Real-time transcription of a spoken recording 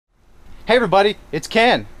Hey everybody, it's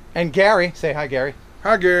Ken and Gary. Say hi, Gary.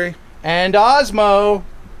 Hi, Gary. And Osmo.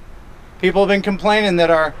 People have been complaining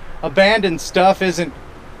that our abandoned stuff isn't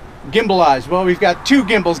gimbalized. Well, we've got 2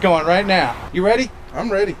 gimbals going right now. You ready?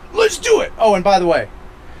 I'm ready. Let's do it. Oh, and by the way,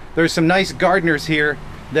 there's some nice gardeners here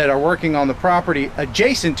that are working on the property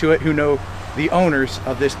adjacent to it who know the owners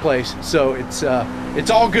of this place. So it's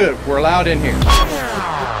all good. We're allowed in here.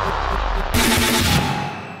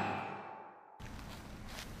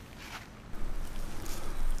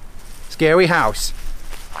 Scary house.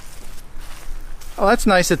 Oh, that's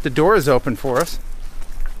nice that the door is open for us.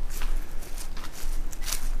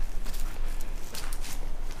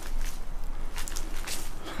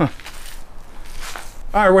 Huh.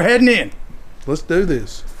 All right, we're heading in. Let's do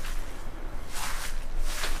this.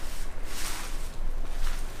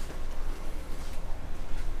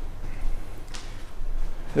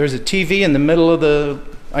 There's a TV in the middle of the,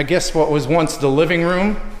 I guess what was once the living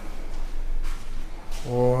room.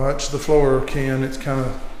 Watch the floor, Ken. It's kind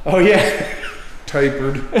of Oh yeah,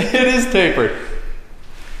 tapered. it is tapered.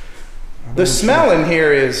 The smell in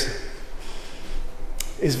here is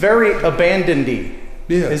very abandoned-y.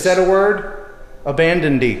 Yes. Is that a word?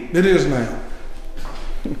 Abandoned-y. It is now.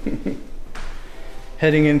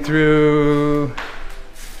 Heading in through,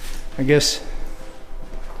 I guess,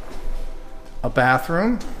 a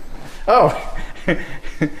bathroom. Oh, let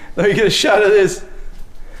me get a shot of this.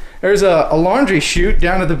 There's a laundry chute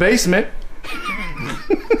down at the basement.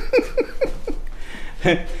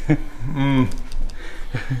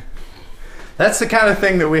 That's the kind of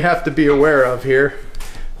thing that we have to be aware of here,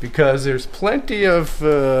 because there's plenty of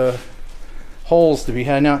holes to be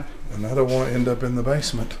had. Now, And I don't want to end up in the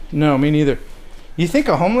basement. no, me neither. You think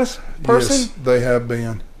a homeless person? Yes, they have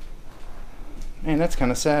been. Man, that's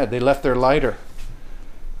kind of sad. They left their lighter.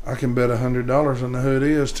 I can bet $100 on who it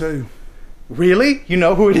is, too. Really? You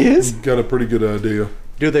know who it is? Got a pretty good idea.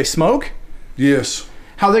 Do they smoke? Yes.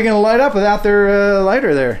 How are they going to light up without their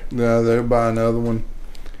lighter there? No, they'll buy another one.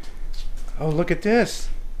 Oh, look at this.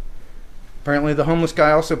 Apparently the homeless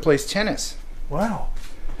guy also plays tennis. Wow.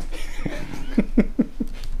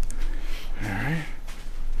 Alright.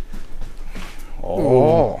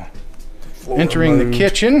 Oh. Floor Entering moved. the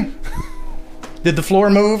kitchen. Did the floor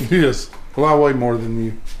move? Yes. Well, I weigh more than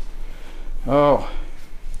you. Oh.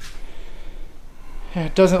 Yeah,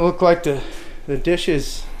 it doesn't look like the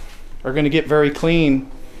dishes are going to get very clean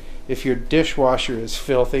if your dishwasher is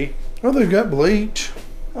filthy. Oh, they've got bleach.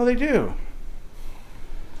 Oh, they do.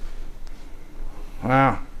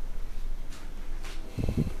 Wow.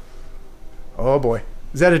 Oh boy.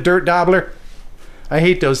 Is that a dirt dabbler? I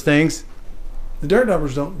hate those things. The dirt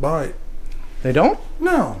daubers don't bite. They don't?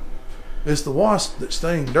 No. It's the wasp that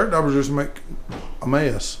sting. Dirt daubers just make a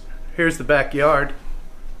mess. Here's the backyard.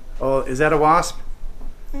 Oh, is that a wasp?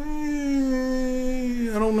 I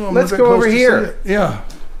don't know. I'm Let's not that go close over to see here. it. Yeah.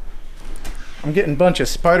 I'm getting a bunch of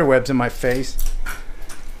spider webs in my face.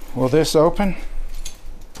 Will this open?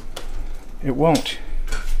 It won't.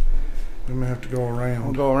 We may have to go We'll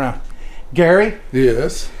around. go around. Gary,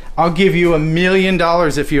 Yes. I'll give you $1 million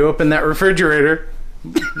if you open that refrigerator.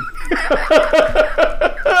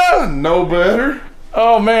 No better.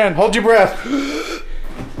 Oh man, hold your breath.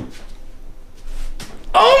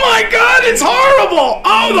 Oh my God, it's horrible!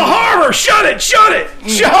 Oh, the horror! Shut it! Shut it!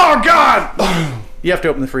 Oh God! You have to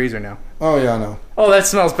open the freezer now. Oh, yeah, I know. Oh, that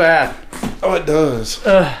smells bad. Oh, it does.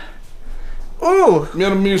 Ooh,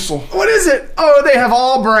 Metamucil. what is it? Oh, they have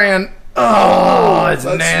all brand. Oh, it's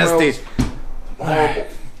that nasty. smells horrible.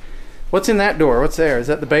 What's in that door? What's there? Is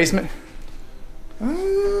that the basement?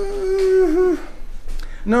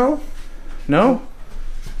 No. No?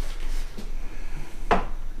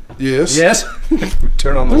 Yes. Yes?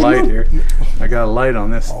 Turn on the light here. I got a light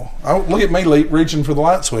on this. Oh, look at me reaching for the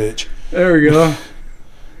light switch. There we go.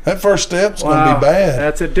 That first step's Wow, going to be bad.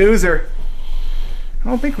 that's a doozer. I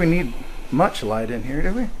don't think we need much light in here,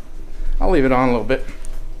 do we? I'll leave it on a little bit.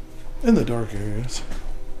 In the dark areas.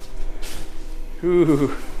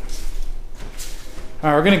 Ooh. All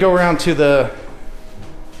right, we're going to go around to the,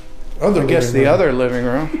 Other I guess, living the room. other living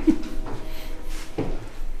room.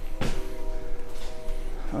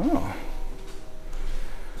 Oh.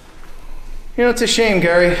 You know, it's a shame,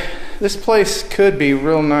 Gary. This place could be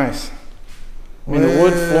real nice. I mean, the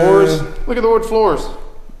wood floors. Look at the wood floors.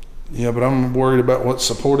 Yeah, but I'm worried about what's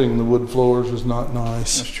supporting the wood floors is not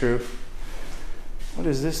nice. That's true. What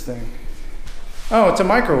is this thing? Oh, it's a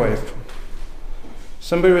microwave.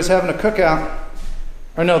 Somebody was having a cookout.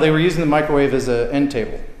 Or no, they were using the microwave as an end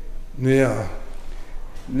table. Yeah.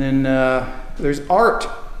 And then there's art.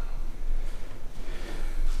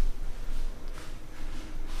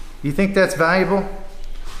 You think that's valuable?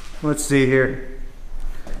 Let's see here.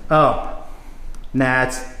 Oh,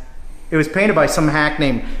 nah, it was painted by some hack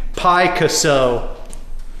named Picasso.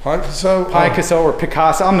 Picasso? Picasso or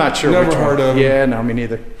Picasso, I'm not sure. Never heard of him. Yeah, no, me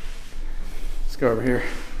neither. Let's go over here.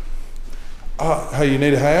 Hey, you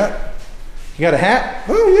need a hat? You got a hat?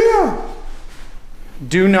 Oh, yeah.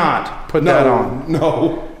 Do not put that on.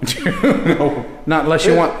 No. No. Not unless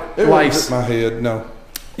you want it lice. It won't hit my head, no.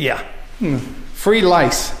 Yeah. Free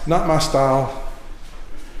lice. Not my style.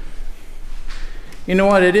 You know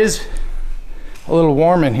what? It is a little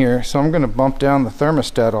warm in here, so I'm going to bump down the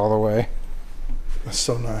thermostat all the way. That's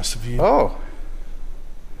so nice of you. Oh.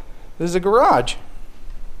 This is a garage.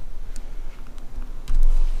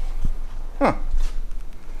 Huh.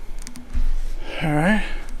 All right.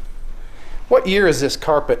 What year is this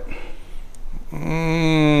carpet?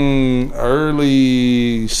 Early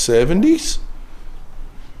 70s?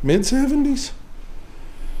 Mid 70s?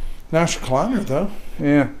 Nice recliner, though.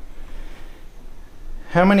 Yeah.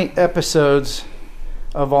 How many episodes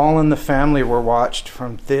of All in the Family were watched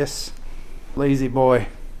from this lazy boy?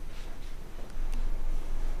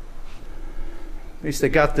 At least they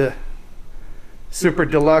got the super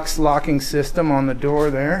deluxe locking system on the door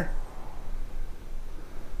there.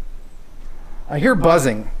 I hear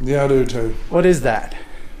buzzing. Yeah, I do too. What is that?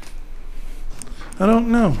 I don't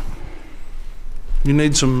know. You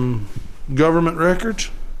need some government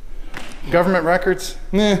records? Government records?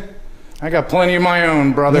 Yeah. I got plenty of my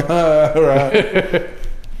own, brother. All right.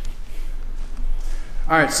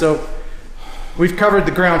 All right, so we've covered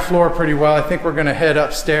the ground floor pretty well. I think we're going to head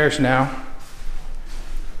upstairs now.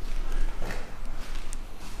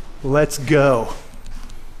 Let's go.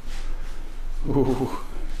 Ooh.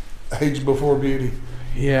 Age before beauty.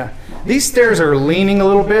 Yeah. These stairs are leaning a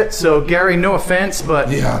little bit, so Gary, no offense, but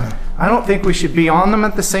yeah. I don't think we should be on them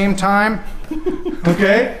at the same time.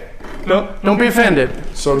 Okay? Don't be offended.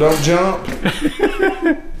 So don't jump.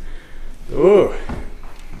 Ooh.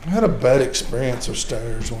 I had a bad experience with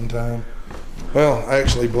stairs one time. Well,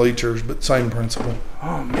 actually bleachers, but same principle.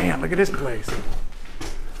 Oh man, look at this place.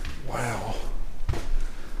 Wow.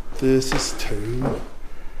 This is too.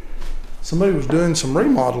 Somebody was doing some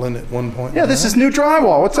remodeling at one point. Yeah, this is new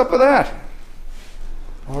drywall. What's up with that?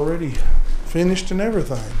 Already finished and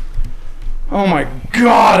everything. Oh my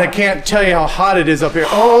God, I can't tell you how hot it is up here.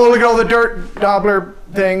 Oh, look at all the dirt daubler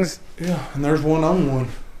things. Yeah, and there's one on one.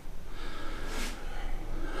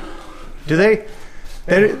 Do they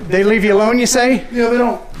leave you alone, you say? Yeah, they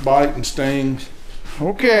don't bite and sting.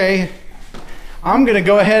 Okay. I'm going to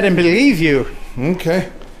go ahead and believe you.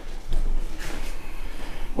 Okay.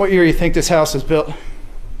 What year do you think this house was built?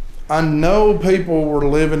 I know people were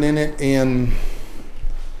living in it in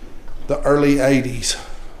the early 80s.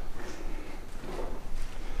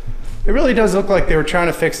 It really does look like they were trying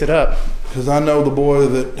to fix it up. Because I know the boy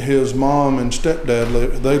that his mom and stepdad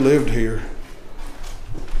lived, they lived here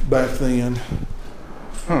back then.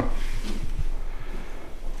 Huh.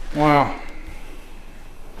 Wow.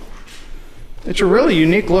 It's a really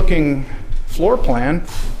unique looking floor plan.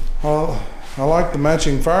 I like the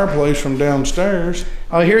matching fireplace from downstairs.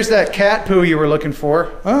 Oh, here's that cat poo you were looking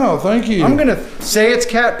for. Oh, thank you. I'm going to say it's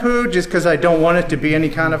cat poo just because I don't want it to be any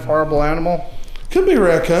kind of horrible animal. Could be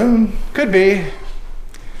raccoon. Could be.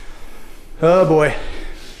 Oh boy.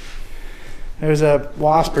 There's a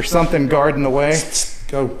wasp or something guarding the way.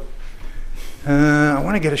 Go. I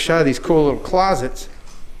want to get a shot of these cool little closets.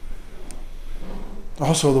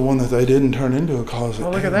 Also the one that they didn't turn into a closet.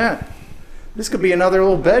 Oh, look at that. This could be another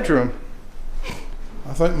little bedroom.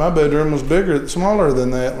 I think my bedroom was smaller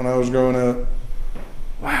than that when I was growing up.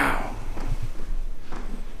 Wow.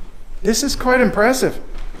 This is quite impressive.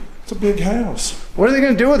 It's a big house. What are they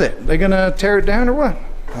going to do with it? They going to tear it down or what?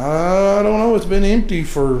 I don't know. It's been empty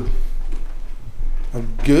for a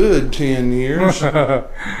good 10 years.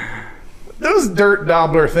 Those dirt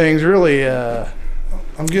daubler things really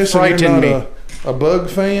I'm guessing frighten you're me. not a bug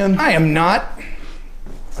fan? I am not.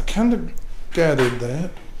 I kind of gathered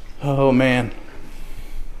that. Oh, man.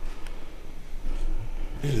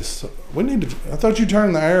 It is so, we need to. I thought you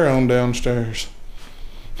turned the air on downstairs.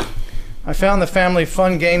 I found the family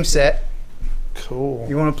fun game set. Cool.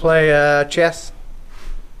 You want to play chess?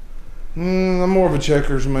 I'm more of a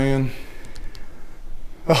checkers man.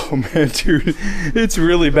 Oh man, dude, it's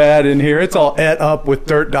really bad in here. It's all et up with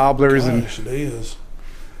dirt dabblers. Gosh, it is.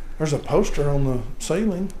 There's a poster on the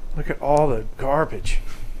ceiling. Look at all the garbage.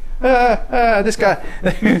 This guy,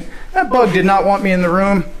 that bug did not want me in the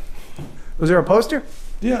room. Was there a poster?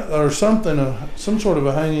 Yeah, or something, some sort of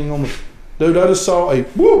a hanging on the. Dude, I just saw a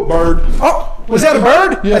bird. Oh, was that a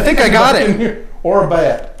bird? Yeah, I think I got it. Or a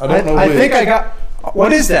bat. I don't know. I think I got.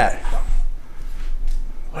 What is that?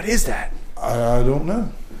 What is that? I don't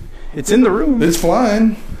know. It's in the room. It's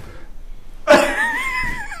flying.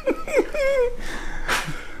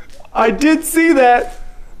 I did see that.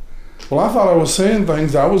 Well, I thought I was seeing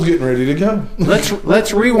things. I was getting ready to go.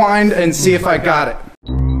 Let's rewind and see if I got it.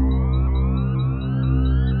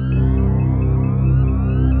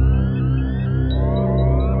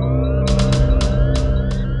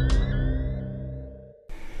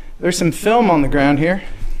 There's some film on the ground here.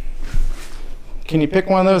 Can you pick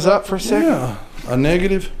one of those up for a second? Yeah. A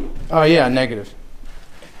negative? Oh yeah, negative.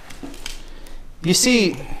 You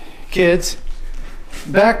see, kids,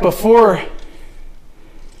 back before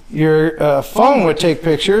your phone would take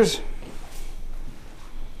pictures,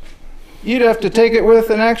 you'd have to take it with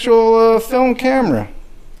an actual film camera.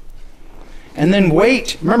 And then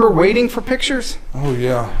wait. Remember waiting for pictures? Oh,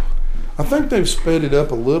 yeah. I think they've sped it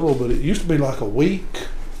up a little, but it used to be like a week.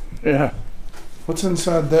 Yeah. What's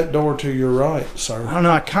inside that door to your right, sir? I don't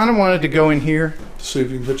know. I kind of wanted to go in here. To see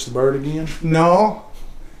if you can pitch the bird again? No.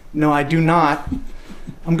 No, I do not.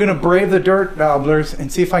 I'm going to brave the dirt gobblers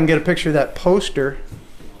and see if I can get a picture of that poster.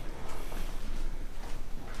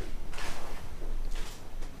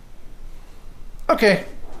 Okay.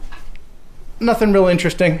 Nothing real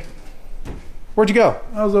interesting. Where'd you go?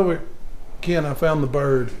 I was over here. Ken, I found the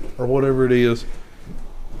bird, or whatever it is.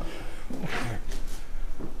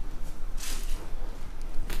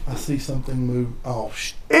 I see something move. Oh,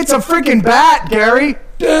 It's a freaking bat, Gary.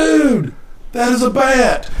 dude! That is a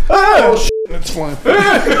bat! Oh, Oh, it's flying.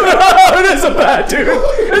 it is a bat, dude.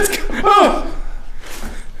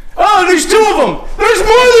 Oh, there's two of them. There's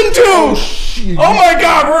more than two. Oh my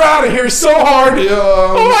God, we're out of here so hard. Yeah.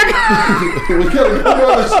 Oh my God. We gotta go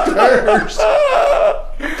down the stairs.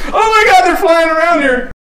 Oh my God, they're flying around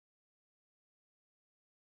here.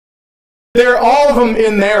 They're all of them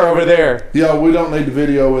in there over there. Yeah, we don't need the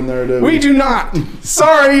video in there, do we? We do not.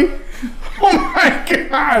 Sorry. Oh my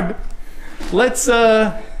God. Let's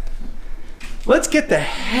get the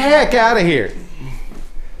heck out of here.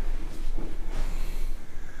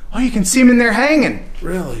 Oh, you can see them in there hanging.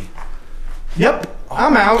 Really? Yep,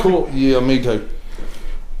 I'm out. Cool. Yeah, me too.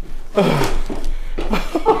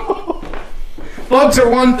 Bugs are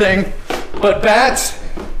one thing, but bats,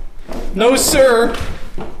 no sir.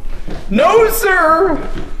 No sir.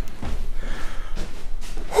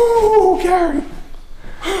 Ooh, Gary.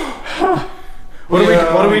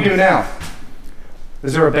 What do we do now?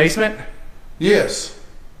 Is there a basement? Yes.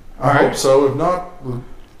 All I right. hope so. If not, the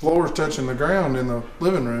floor's touching the ground in the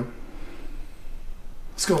living room.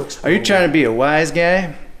 Let's go explore. Are you trying to be a wise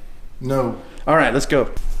guy? No. All right, let's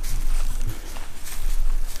go.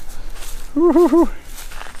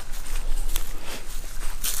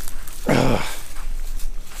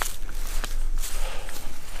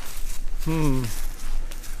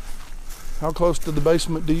 How close to the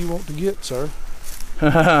basement do you want to get, sir?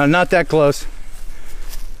 Not that close.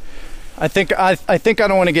 I think I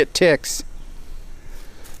don't want to get ticks.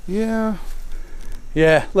 Yeah.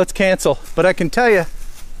 Yeah, let's cancel. But I can tell you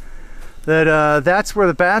that that's where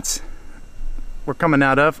the bats were coming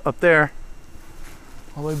out of, up there.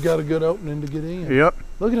 Well, they've got a good opening to get in. Yep.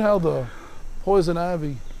 Look at how the poison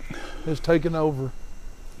ivy has taken over.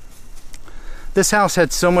 This house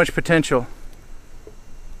had so much potential.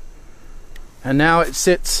 And now it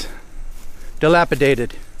sits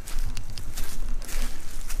dilapidated.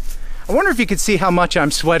 I wonder if you could see how much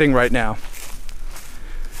I'm sweating right now.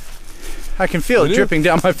 I can feel it dripping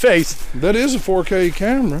down my face. That is a 4K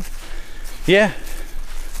camera. Yeah,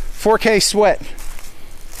 4K sweat.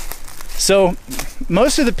 So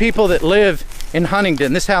most of the people that live in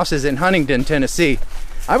Huntington, this house is in Huntington, Tennessee,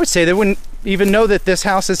 I would say they wouldn't even know that this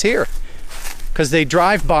house is here, because they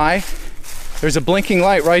drive by, there's a blinking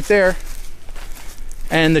light right there,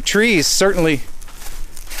 and the trees certainly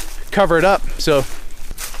cover it up. So,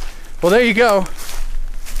 well, there you go.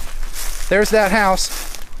 There's that house.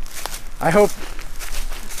 I hope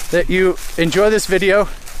that you enjoy this video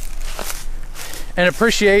and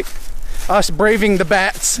appreciate us braving the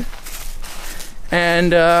bats.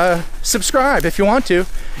 And subscribe if you want to.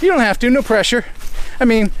 You don't have to, no pressure. I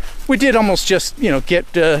mean, we did almost just, get,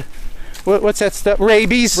 what's that stuff?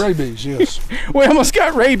 Rabies. Rabies, yes. We almost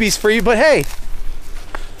got rabies for you, but hey,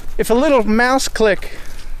 if a little mouse click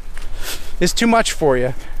is too much for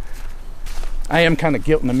you, I am kind of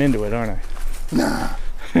guilting them into it, aren't I?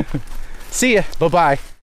 Nah. See ya. Bye-bye.